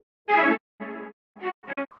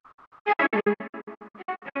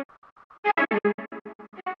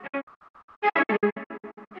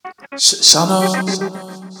Shawno.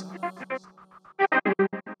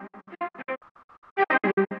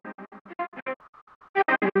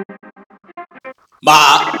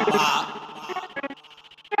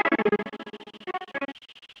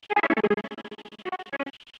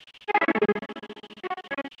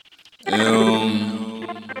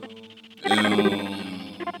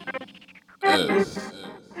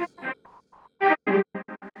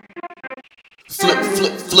 Flip,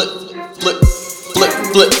 flip, flip, flip, flip,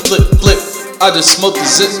 flip, flip, flip. I just smoked the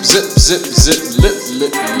zip, zip, zip, zip, lip,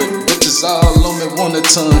 lip, lip. Bitches all on me, wanna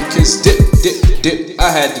tongue kiss, dip, dip, dip. I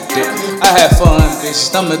had to dip, I had fun, bitch.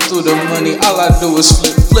 Thumbing through the money, all I do is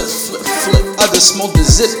flip, flip, flip, flip. I just smoked the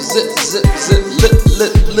zip, zip, zip, zip, lip,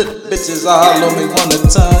 lip, lip. Bitches all on me, wanna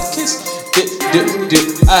tongue kiss. Dip, dip, dip,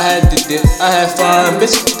 I had to dip, I had fun,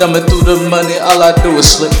 bitch. Thumbing through the money, all I do is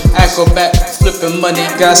flip. Acrobat, flipping money,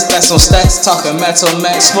 got stats on stats. Talking max on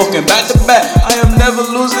max, smoking back to back. I am never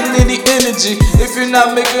losing any energy. If you're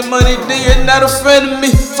not making money, then you're not a friend of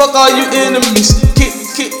me. Fuck all you enemies. Kick,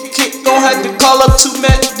 kick, kick, gon' have to call up 2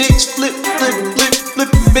 mad dicks. Flip, flip, flip, flip,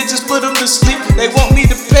 bitches, put them to sleep. They want me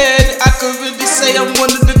to pay it. I could really say I'm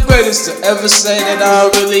one of the greatest to ever say that I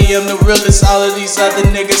really am the realest. All of these other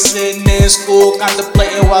niggas sitting in school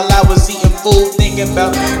contemplating while I was eating food, thinking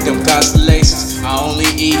about them constellations. I only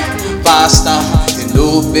eat 5-star. Your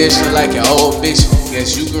new bitch look like your old bitch.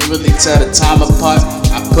 Guess you can really tell the time apart.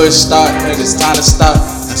 I push start, and it's time to stop.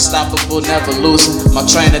 Unstoppable, never losing my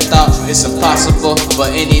train of thought. It's impossible for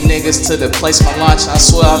any niggas to place my launch. I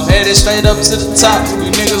swear I'm headed straight up to the top. You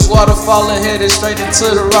niggas waterfalling, headed straight into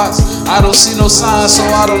the rocks. I don't see no signs, so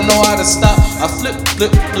I don't know how to stop. I flip,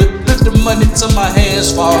 flip, flip, flip the money till my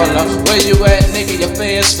hands fall off. Where you at, nigga? Your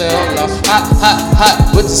fans fell off. Hot, hot,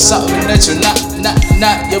 hot, with the something that you're not.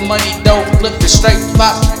 Your money don't flip, it straight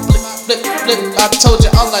pop. Flip, flip, flip. I told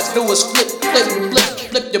you all I do is flip, flip, flip.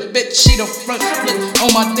 Flip your bitch, she the front flip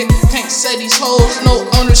on my dick. Can't say these hoes no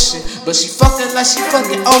ownership, but she fucking like she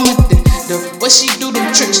fucking on my dick. The way she do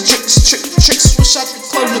them tricks. Wish I could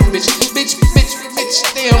call the bitch. Bitch.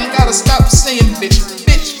 Damn, gotta stop saying bitch.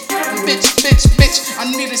 Bitch.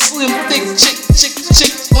 I need a slim, thick chick.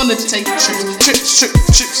 Wanna take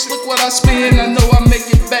trips. Look what I spend, I know I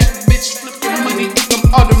make it back. Bitch, flipping money, I'm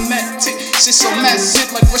automatic. Shit so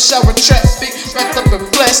massive like rush hour traffic. Wrapped up in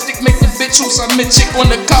plastic, make the bitch who's I'm a chick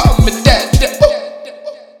wanna call me dad.